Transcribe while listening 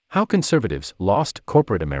How Conservatives Lost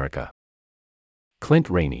Corporate America. Clint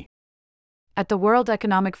Rainey. At the World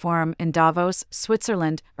Economic Forum in Davos,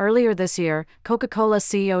 Switzerland, earlier this year, Coca-Cola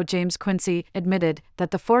CEO James Quincey admitted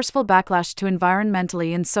that the forceful backlash to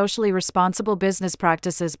environmentally and socially responsible business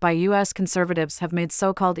practices by U.S. conservatives have made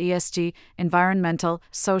so-called ESG, environmental,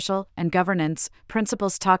 social, and governance,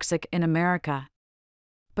 principles toxic in America.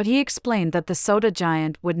 But he explained that the soda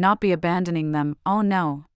giant would not be abandoning them. "Oh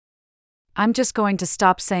no. I'm just going to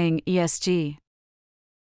stop saying ESG."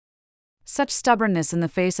 Such stubbornness in the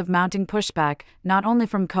face of mounting pushback, not only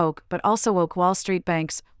from Coke but also woke Wall Street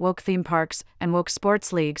banks, woke theme parks, and woke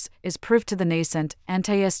sports leagues, is proof to the nascent,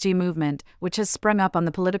 anti-ESG movement, which has sprung up on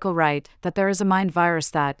the political right, that there is a mind virus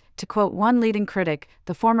that, to quote one leading critic,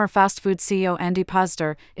 the former fast food CEO Andy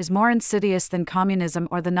Puzder, is more insidious than communism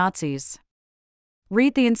or the Nazis.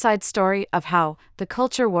 Read the inside story of how the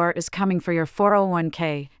culture war is coming for your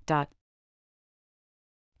 401k.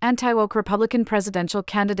 Anti-woke Republican presidential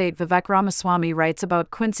candidate Vivek Ramaswamy writes about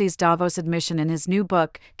Quincey's Davos admission in his new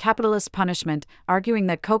book, Capitalist Punishment, arguing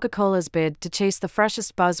that Coca-Cola's bid to chase the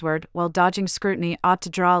freshest buzzword while dodging scrutiny ought to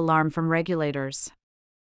draw alarm from regulators.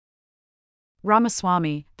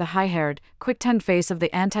 Ramaswamy, the high-haired, quick-tongued face of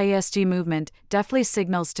the anti-ESG movement, deftly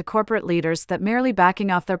signals to corporate leaders that merely backing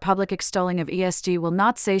off their public extolling of ESG will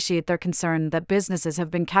not satiate their concern that businesses have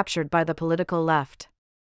been captured by the political left.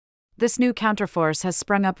 This new counterforce has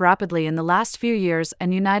sprung up rapidly in the last few years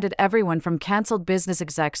and united everyone from cancelled business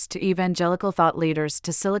execs to evangelical thought leaders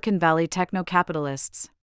to Silicon Valley techno-capitalists.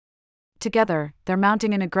 Together, they're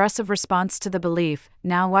mounting an aggressive response to the belief,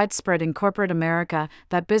 now widespread in corporate America,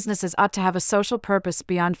 that businesses ought to have a social purpose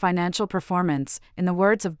beyond financial performance, in the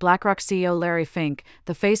words of BlackRock CEO Larry Fink,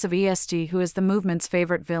 the face of ESG who is the movement's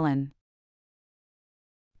favorite villain.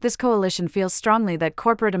 This coalition feels strongly that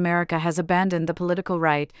corporate America has abandoned the political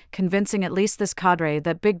right, convincing at least this cadre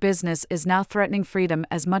that big business is now threatening freedom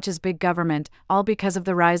as much as big government, all because of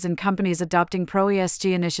the rise in companies adopting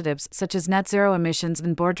pro-ESG initiatives such as net zero emissions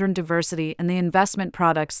and boardroom diversity and the investment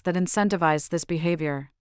products that incentivize this behavior.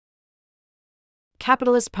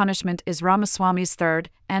 Capitalist Punishment is Ramaswamy's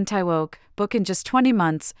third, anti-woke, book in just 20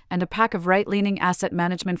 months, and a pack of right-leaning asset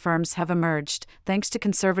management firms have emerged, thanks to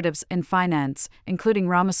conservatives in finance, including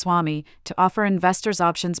Ramaswamy, to offer investors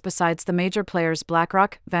options besides the major players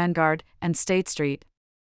BlackRock, Vanguard, and State Street.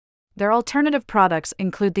 Their alternative products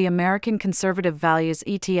include the American Conservative Values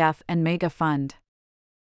ETF and Mega Fund.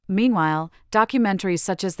 Meanwhile, documentaries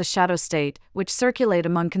such as The Shadow State, which circulate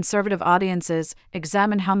among conservative audiences,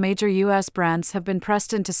 examine how major U.S. brands have been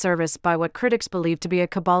pressed into service by what critics believe to be a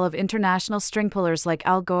cabal of international string pullers like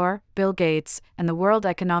Al Gore, Bill Gates, and the World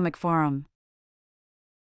Economic Forum.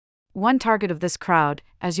 One target of this crowd,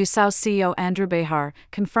 as USAO CEO Andrew Behar,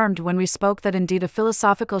 confirmed when we spoke that indeed a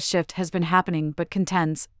philosophical shift has been happening but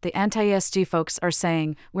contends, the anti-ESG folks are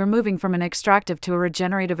saying, we're moving from an extractive to a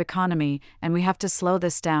regenerative economy, and we have to slow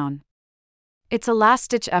this down. It's a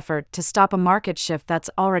last-ditch effort to stop a market shift that's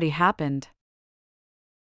already happened.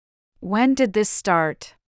 When did this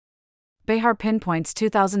start? Behar pinpoints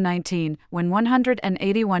 2019, when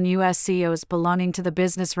 181 U.S. CEOs belonging to the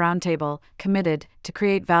Business Roundtable committed to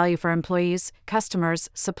create value for employees,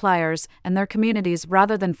 customers, suppliers, and their communities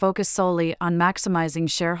rather than focus solely on maximizing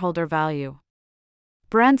shareholder value.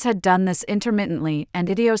 Brands had done this intermittently and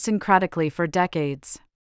idiosyncratically for decades.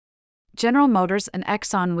 General Motors and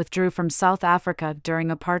Exxon withdrew from South Africa during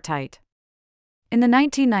apartheid. In the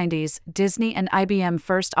 1990s, Disney and IBM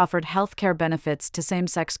first offered healthcare benefits to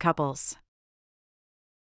same-sex couples.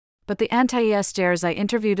 But the anti-ESGers I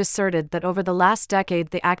interviewed asserted that over the last decade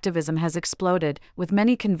the activism has exploded, with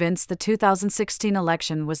many convinced the 2016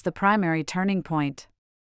 election was the primary turning point.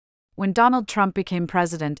 When Donald Trump became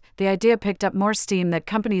president, the idea picked up more steam that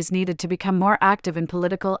companies needed to become more active in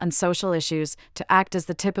political and social issues, to act as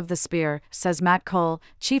the tip of the spear, says Matt Cole,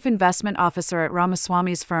 chief investment officer at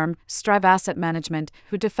Ramaswamy's firm, Strive Asset Management,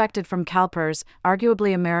 who defected from CalPERS,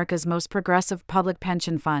 arguably America's most progressive public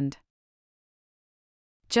pension fund.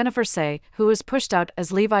 Jennifer Say, who was pushed out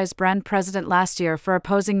as Levi's brand president last year for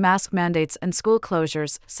opposing mask mandates and school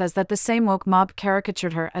closures, says that the same woke mob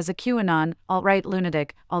caricatured her as a QAnon, alt-right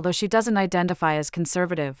lunatic, although she doesn't identify as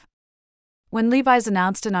conservative. When Levi's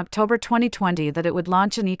announced in October 2020 that it would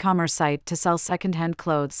launch an e-commerce site to sell second-hand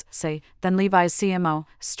clothes, Say, then Levi's CMO,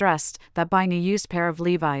 stressed that buying a used pair of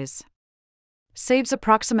Levi's saves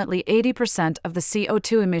approximately 80% of the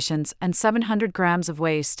CO2 emissions and 700 grams of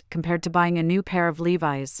waste compared to buying a new pair of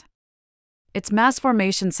Levi's. It's mass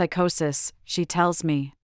formation psychosis, she tells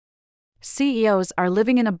me. CEOs are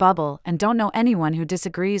living in a bubble and don't know anyone who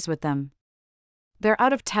disagrees with them. They're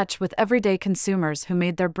out of touch with everyday consumers who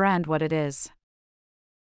made their brand what it is.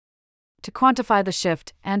 To quantify the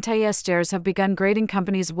shift, anti-ESGers have begun grading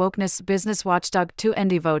companies' wokeness. Business watchdog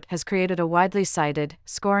 2ndVote has created a widely cited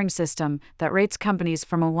scoring system that rates companies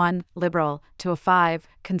from a 1, liberal, to a 5,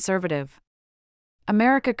 conservative.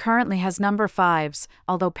 America currently has number 5s,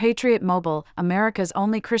 although Patriot Mobile, America's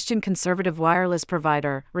only Christian conservative wireless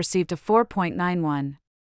provider, received a 4.91.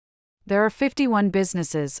 There are 51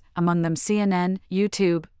 businesses, among them CNN,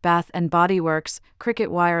 YouTube, Bath and Body Works, Cricket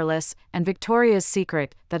Wireless, and Victoria's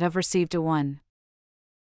Secret, that have received a 1.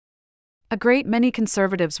 A great many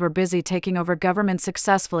conservatives were busy taking over government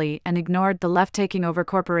successfully and ignored the left taking over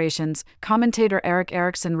corporations, commentator Eric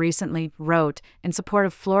Erickson recently wrote, in support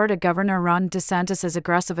of Florida Governor Ron DeSantis'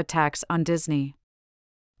 aggressive attacks on Disney.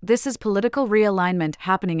 This is political realignment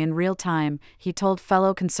happening in real time, he told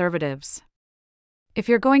fellow conservatives. If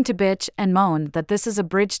you're going to bitch and moan that this is a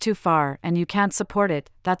bridge too far and you can't support it,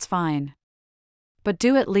 that's fine. But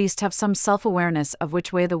do at least have some self-awareness of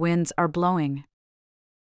which way the winds are blowing.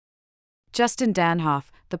 Justin Danhoff,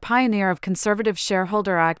 the pioneer of conservative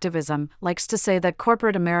shareholder activism, likes to say that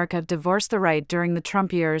corporate America divorced the right during the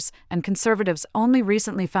Trump years, and conservatives only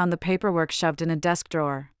recently found the paperwork shoved in a desk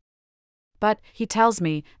drawer. But, he tells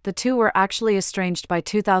me, the two were actually estranged by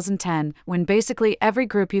 2010, when basically every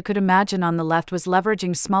group you could imagine on the left was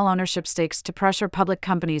leveraging small ownership stakes to pressure public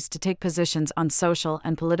companies to take positions on social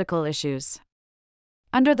and political issues.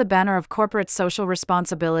 Under the banner of corporate social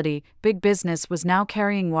responsibility, big business was now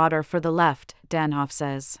carrying water for the left, Danhoff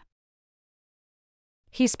says.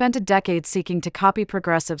 He spent a decade seeking to copy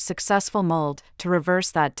Progressive's successful mold to reverse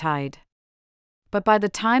that tide. But by the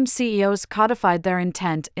time CEOs codified their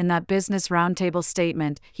intent in that Business Roundtable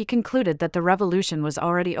statement, he concluded that the revolution was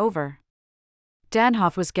already over.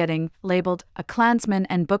 Danhoff was getting labeled a Klansman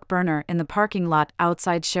and book burner in the parking lot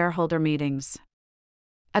outside shareholder meetings.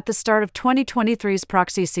 At the start of 2023's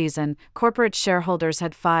proxy season, corporate shareholders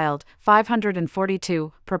had filed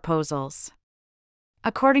 542 proposals.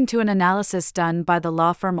 According to an analysis done by the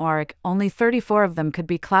law firm Orrick, only 34 of them could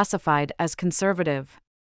be classified as conservative.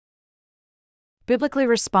 Biblically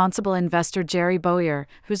responsible investor Jerry Bowyer,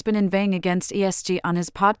 who's been inveighing against ESG on his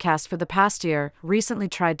podcast for the past year, recently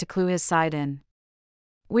tried to clue his side in.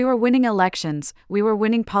 We were winning elections, we were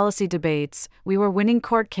winning policy debates, we were winning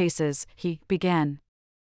court cases, he began.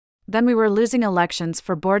 Then we were losing elections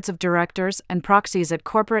for boards of directors and proxies at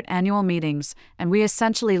corporate annual meetings, and we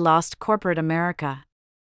essentially lost corporate America.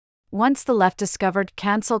 Once the left discovered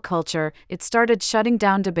cancel culture, it started shutting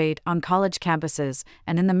down debate on college campuses,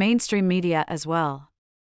 and in the mainstream media as well.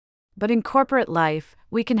 But in corporate life,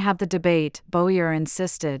 we can have the debate, Bowyer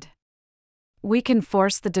insisted. We can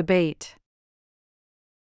force the debate.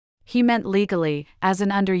 He meant legally, as in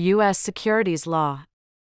under U.S. securities law.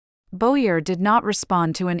 Bowyer did not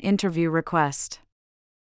respond to an interview request.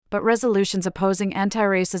 But resolutions opposing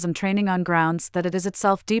anti-racism training on grounds that it is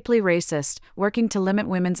itself deeply racist, working to limit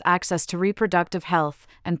women's access to reproductive health,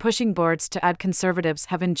 and pushing boards to add conservatives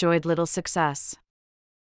have enjoyed little success.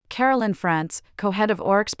 Carolyn France, co-head of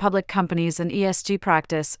Orrick's public companies and ESG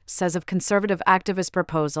practice, says of conservative activist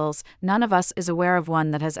proposals, none of us is aware of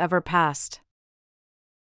one that has ever passed.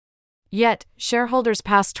 Yet, shareholders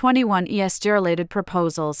passed 21 ESG-related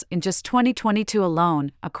proposals in just 2022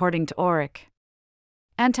 alone, according to Orrick.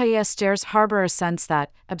 Anti-ESGers harbor a sense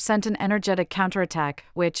that, absent an energetic counterattack,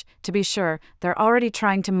 which, to be sure, they're already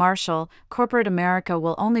trying to marshal, corporate America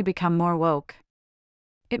will only become more woke.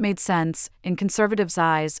 It made sense, in conservatives'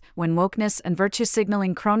 eyes, when wokeness and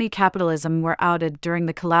virtue-signaling crony capitalism were outed during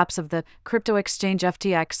the collapse of the crypto exchange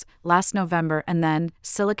FTX last November and then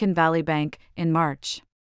Silicon Valley Bank in March.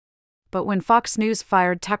 But when Fox News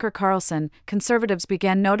fired Tucker Carlson, conservatives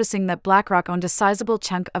began noticing that BlackRock owned a sizable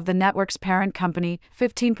chunk of the network's parent company,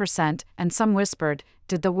 15%, and some whispered,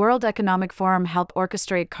 did the World Economic Forum help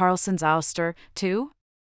orchestrate Carlson's ouster, too?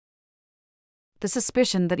 The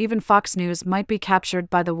suspicion that even Fox News might be captured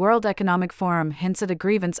by the World Economic Forum hints at a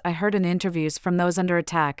grievance I heard in interviews from those under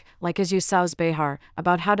attack, like Azu Sauz Behar,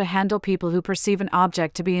 about how to handle people who perceive an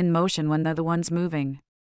object to be in motion when they're the ones moving.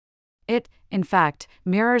 It, in fact,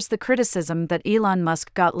 mirrors the criticism that Elon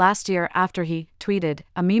Musk got last year after he tweeted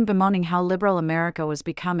a meme bemoaning how liberal America was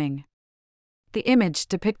becoming. The image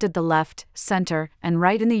depicted the left, center, and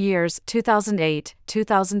right in the years 2008,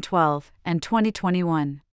 2012, and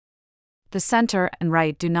 2021. The center and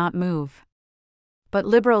right do not move. But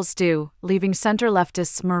liberals do, leaving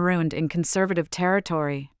center-leftists marooned in conservative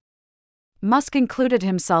territory. Musk included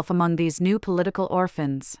himself among these new political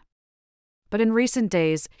orphans. But in recent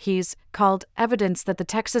days, he's called evidence that the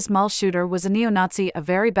Texas mall shooter was a neo-Nazi a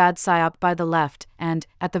very bad psyop by the left, and,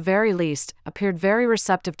 at the very least, appeared very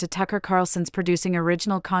receptive to Tucker Carlson's producing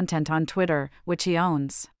original content on Twitter, which he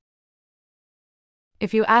owns.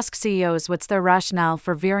 If you ask CEOs what's their rationale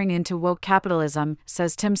for veering into woke capitalism,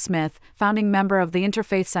 says Tim Smith, founding member of the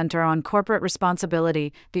Interfaith Center on Corporate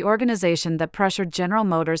Responsibility, the organization that pressured General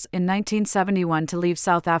Motors in 1971 to leave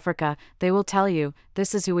South Africa, they will tell you,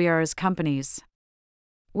 this is who we are as companies.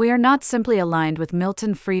 We are not simply aligned with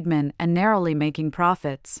Milton Friedman and narrowly making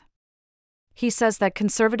profits. He says that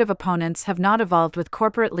conservative opponents have not evolved with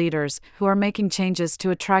corporate leaders who are making changes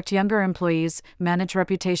to attract younger employees, manage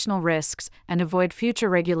reputational risks, and avoid future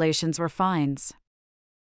regulations or fines.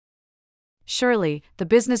 Surely, the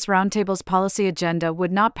Business Roundtable's policy agenda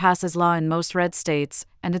would not pass as law in most red states,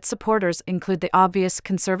 and its supporters include the obvious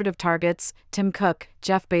conservative targets: Tim Cook,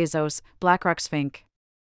 Jeff Bezos, BlackRock's Fink.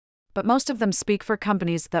 But most of them speak for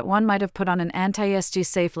companies that one might have put on an anti-ESG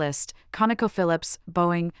safe list: ConocoPhillips,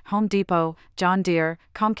 Boeing, Home Depot, John Deere,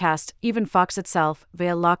 Comcast, even Fox itself,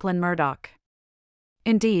 via Lachlan Murdoch.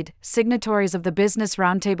 Indeed, signatories of the Business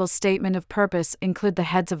Roundtable's statement of purpose include the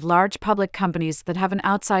heads of large public companies that have an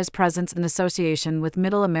outsized presence and association with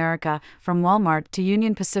Middle America, from Walmart to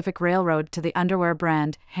Union Pacific Railroad to the underwear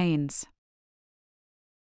brand, Hanes.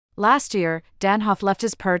 Last year, Danhof left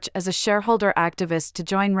his perch as a shareholder activist to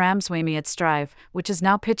join Ramswamy at Strive, which is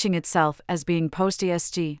now pitching itself as being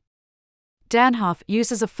post-ESG. Danhof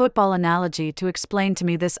uses a football analogy to explain to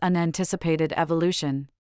me this unanticipated evolution.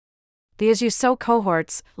 The as you sow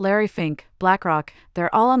cohorts, Larry Fink, BlackRock,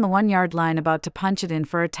 they're all on the 1-yard line about to punch it in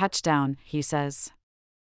for a touchdown, he says.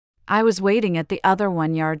 I was waiting at the other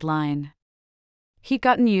 1-yard line. He'd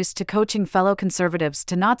gotten used to coaching fellow conservatives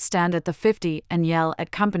to not stand at the 50 and yell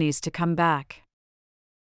at companies to come back.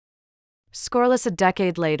 Scoreless a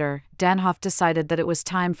decade later, Danhof decided that it was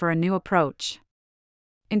time for a new approach.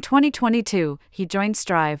 In 2022, he joined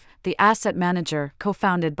Strive, the asset manager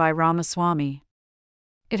co-founded by Ramaswamy.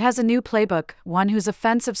 It has a new playbook, one whose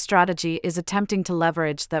offensive strategy is attempting to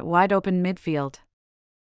leverage that wide-open midfield.